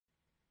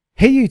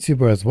Hey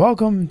YouTubers,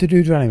 welcome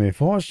to Anime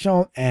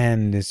Foreshot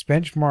and this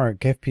benchmark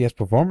FPS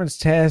performance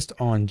test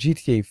on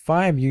GTA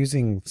 5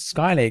 using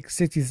Skylake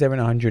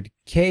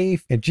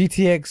 6700K, a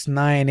GTX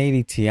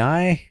 980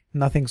 Ti,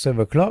 nothing's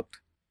overclocked.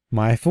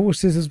 My full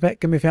system spec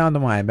can be found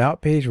on my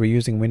about page. We're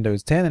using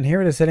Windows 10 and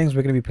here are the settings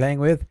we're going to be playing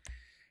with.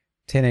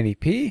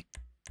 1080p.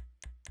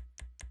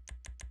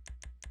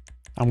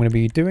 I'm going to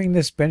be doing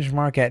this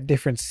benchmark at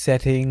different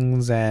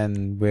settings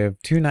and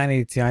with two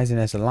 980 Ti's in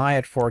SLI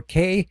at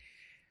 4K.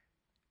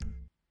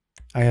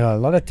 I got a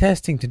lot of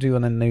testing to do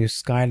on the new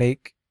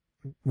Skylake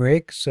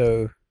rig,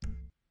 so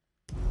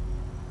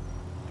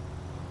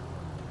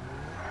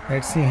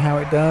let's see how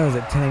it does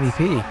at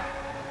 1080p.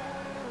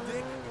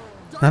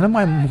 None of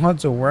my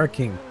mods are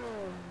working.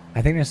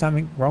 I think there's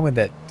something wrong with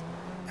it.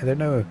 I don't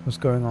know what's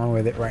going on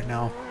with it right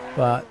now,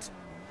 but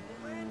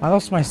I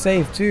lost my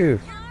save too.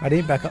 I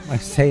didn't back up my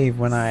save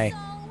when I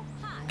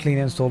clean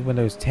installed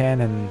Windows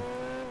 10 and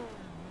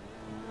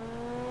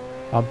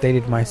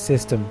updated my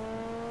system.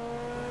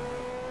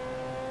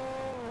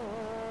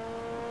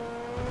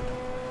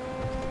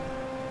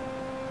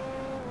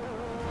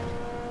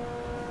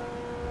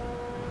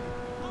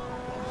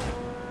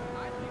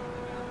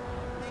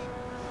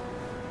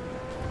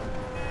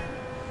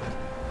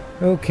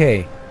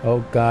 Okay.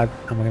 Oh god,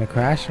 am I gonna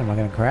crash? Am I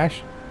gonna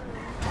crash?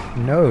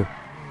 No.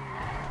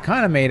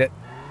 Kinda made it.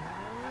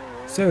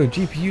 So,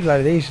 GPU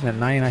utilization at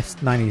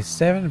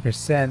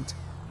 97%.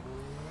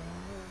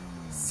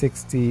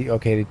 60.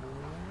 Okay, the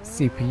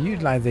CPU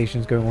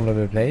utilization is going all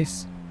over the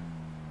place.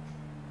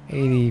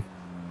 80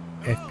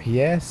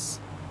 FPS.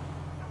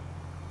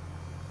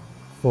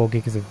 4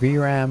 gigs of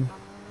VRAM.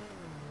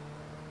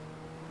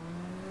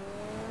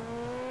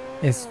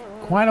 It's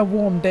quite a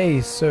warm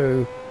day,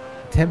 so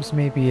temps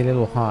may be a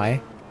little high.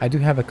 I do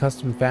have a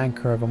custom fan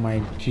curve on my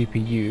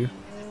GPU.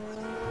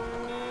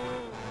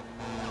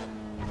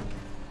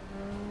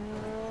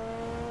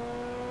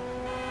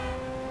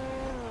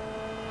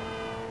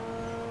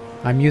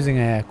 I'm using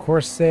a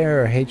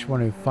Corsair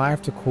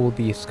H105 to cool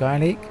the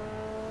Skylake.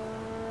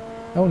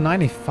 Oh,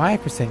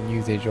 95%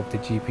 usage of the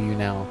GPU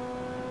now.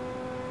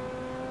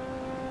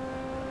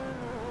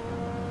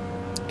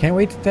 Can't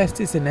wait to test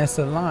this in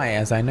SLI,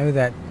 as I know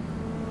that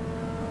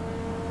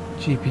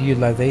GPU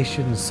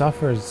utilization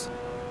suffers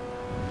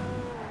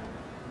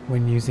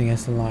when using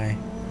SLI.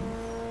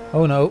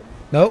 Oh no,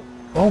 no!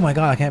 Oh my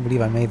god, I can't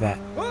believe I made that.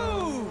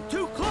 Whoa,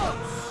 too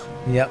close!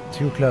 Yep,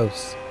 too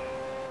close.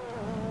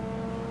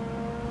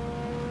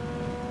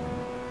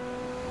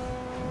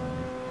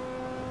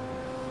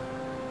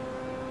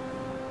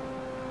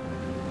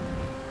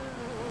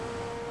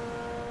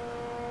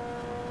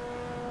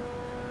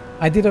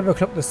 I did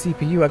overclock the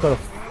CPU. I got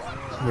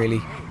a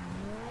really.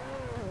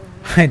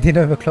 I did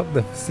overclock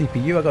the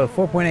CPU. I got a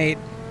 4.8,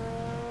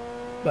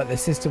 but the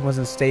system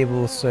wasn't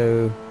stable,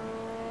 so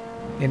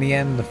in the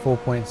end, the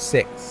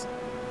 4.6.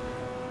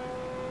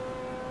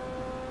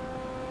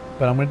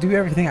 But I'm going to do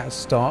everything at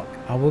stock.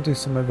 I will do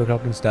some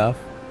overclocking stuff.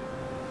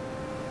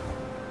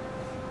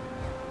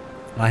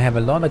 I have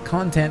a lot of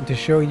content to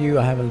show you.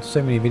 I have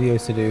so many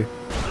videos to do.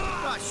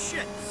 Oh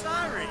shit,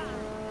 sorry!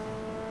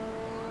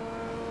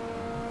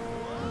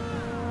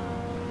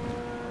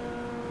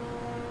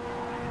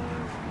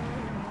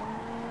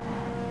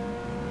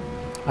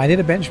 I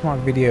did a benchmark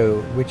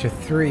video, Witcher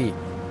 3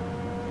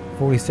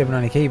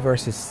 4790K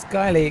versus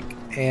Skylake,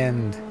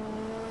 and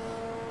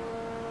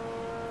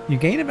you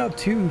gain about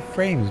 2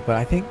 frames, but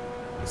I think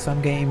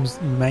some games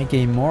you might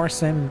gain more,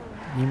 some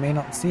you may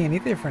not see any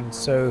difference,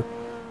 so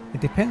it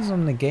depends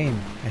on the game,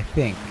 I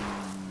think.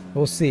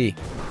 We'll see.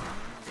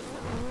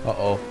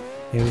 Uh-oh.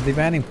 Here's the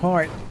demanding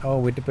part. Oh,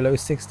 with the below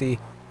 60.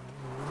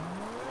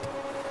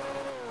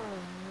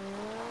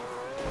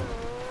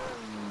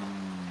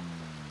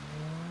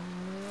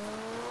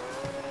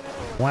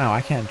 Wow,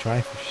 I can't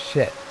drive for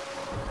shit.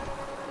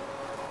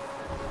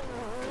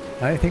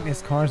 I don't think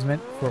this car is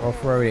meant for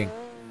off-roading.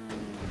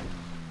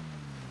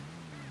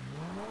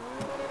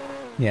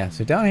 Yeah,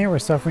 so down here we're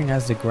suffering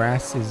as the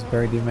grass is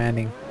very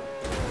demanding.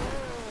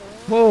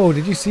 Whoa,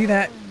 did you see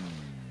that?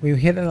 We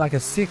hit it like a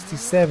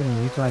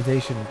 67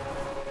 utilization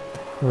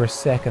for a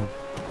second.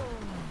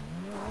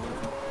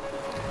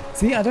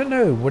 See, I don't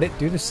know, would it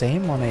do the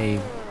same on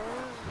a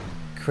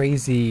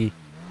crazy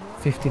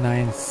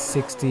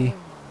 5960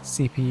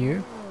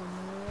 CPU?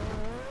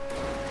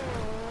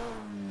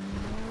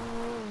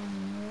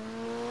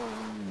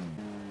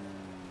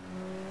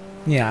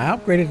 Yeah, I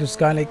upgraded to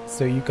Skylake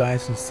so you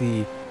guys can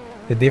see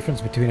the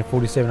difference between a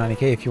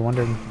 4790K. If you're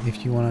wondering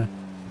if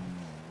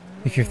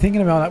you're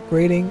thinking about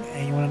upgrading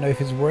and you want to know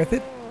if it's worth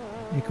it,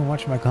 you can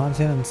watch my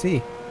content and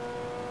see.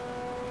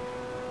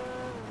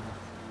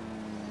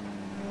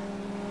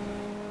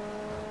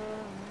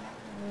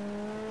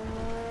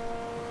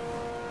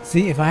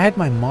 See, if I had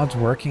my mods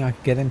working, I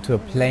could get into a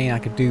plane, I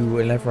could do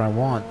whatever I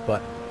want,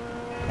 but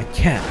I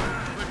can't.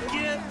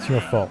 It's your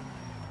fault.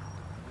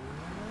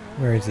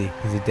 Where is he?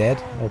 Is he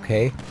dead?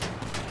 Okay.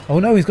 Oh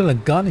no, he's got a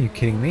gun. Are you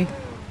kidding me?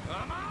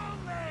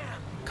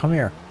 Come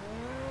here.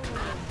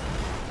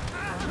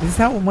 This is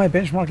how my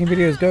benchmarking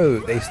videos go.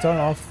 They start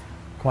off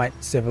quite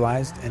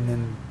civilized, and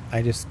then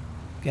I just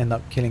end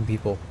up killing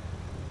people.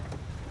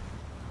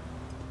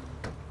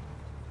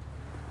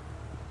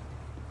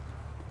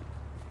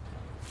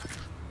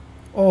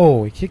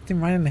 Oh, he kicked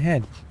him right in the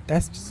head.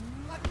 That's just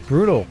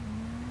brutal.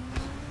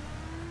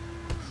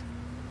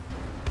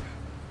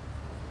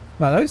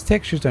 Well, those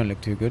textures don't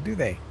look too good, do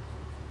they?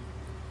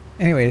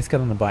 Anyway, let's get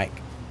on the bike.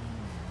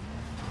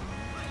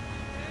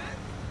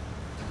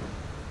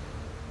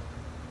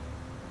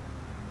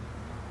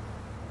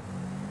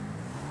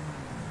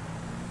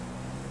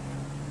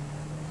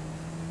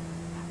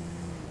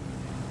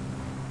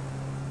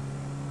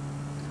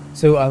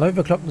 So I'll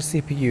overclock the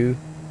CPU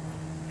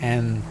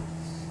and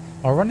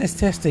I'll run this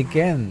test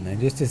again, and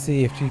just to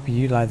see if GPU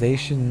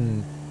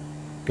utilization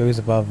goes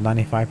above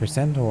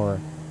 95% or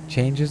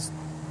changes,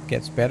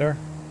 gets better.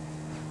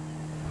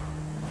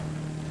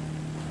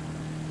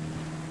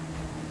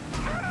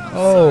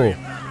 Oh,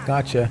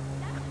 gotcha.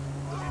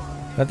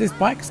 But this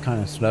bike's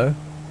kind of slow.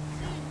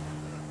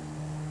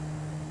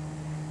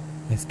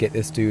 Let's get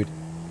this dude.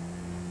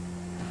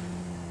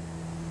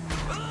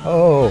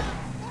 Oh,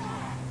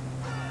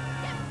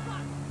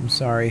 I'm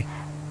sorry.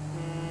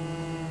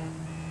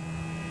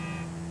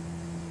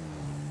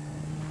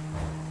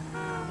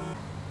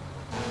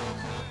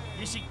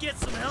 You should get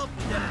some help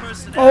with that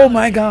personality. Oh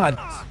my god!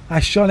 I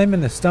shot him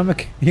in the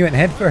stomach. He went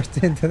headfirst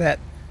into that.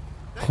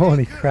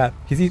 Holy crap.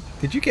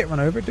 Did you get run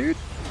over, dude?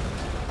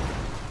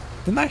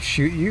 Didn't I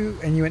shoot you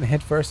and you went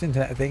headfirst into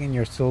that thing and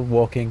you're still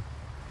walking?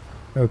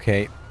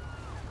 Okay.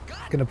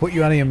 Gonna put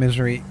you out of your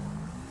misery.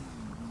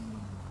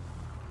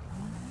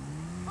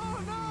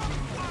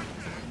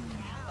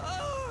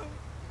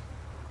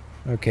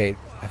 Okay,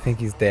 I think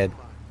he's dead.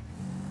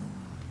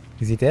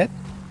 Is he dead?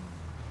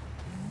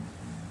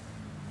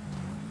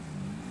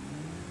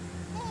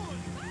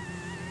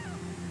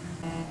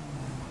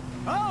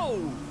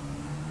 Oh!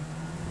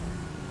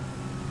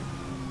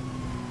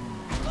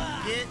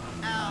 Get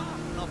out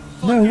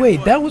of No,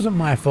 wait, that wasn't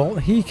my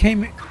fault. He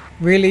came...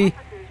 Really?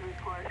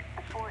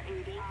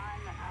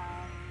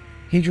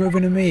 He drove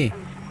into me.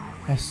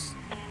 That's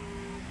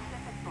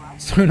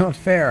so not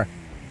fair.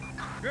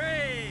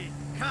 Great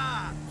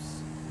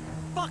cops!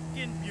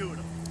 Fucking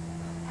beautiful.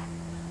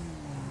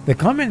 The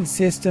comment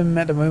system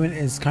at the moment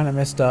is kind of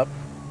messed up.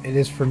 It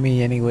is for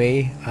me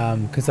anyway,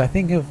 because I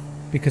think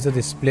because of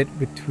the split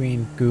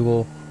between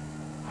Google,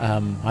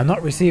 I'm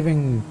not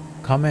receiving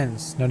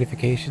comments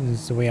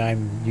notifications the way I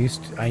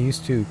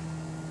used to.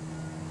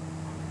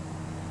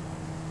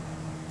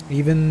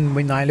 Even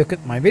when I look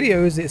at my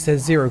videos, it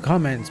says 0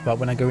 comments, but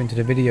when I go into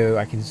the video,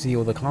 I can see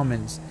all the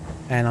comments,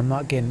 and I'm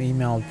not getting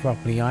emailed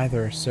properly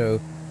either. So,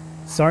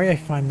 sorry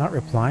if I'm not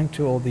replying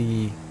to all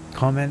the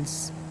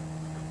comments.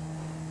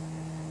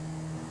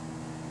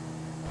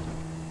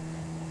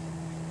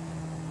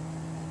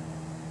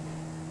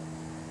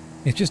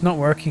 It's just not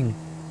working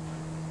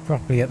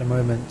properly at the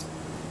moment.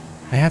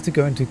 I have to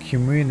go into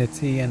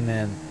community and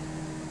then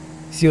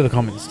see all the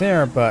comments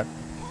there, but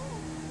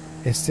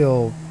it's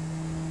still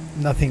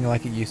nothing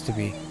like it used to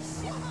be.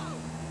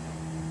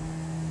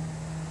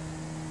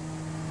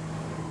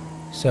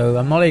 So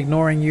I'm not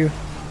ignoring you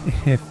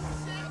if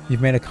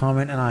you've made a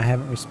comment and I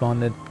haven't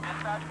responded.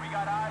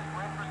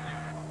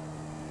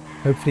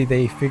 Hopefully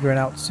they figure it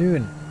out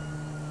soon.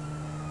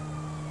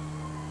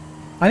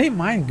 I didn't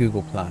mind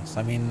Google Plus.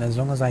 I mean, as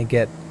long as I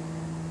can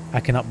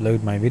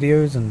upload my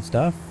videos and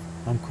stuff,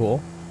 I'm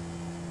cool.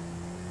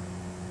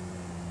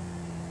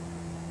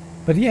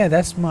 But yeah,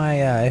 that's my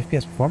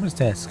FPS performance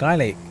test.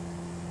 Skylake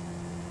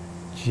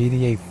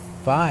GTA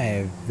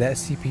 5. That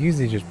CPU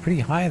usage is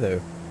pretty high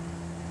though.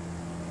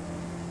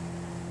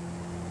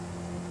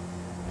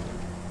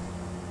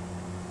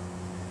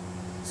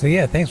 So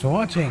yeah, thanks for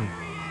watching.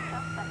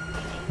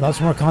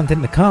 Lots more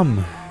content to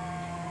come.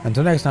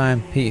 Until next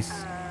time, peace.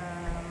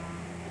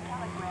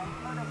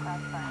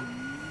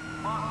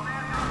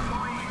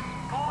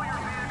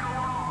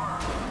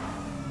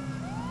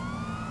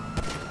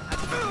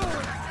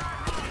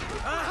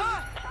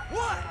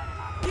 What?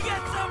 You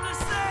got something to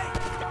say?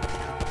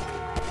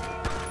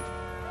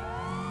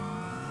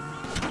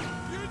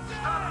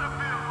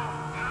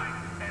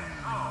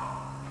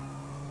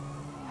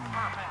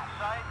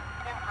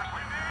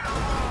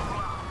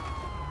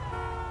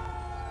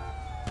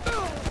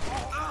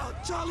 Oh,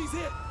 Charlie's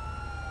hit.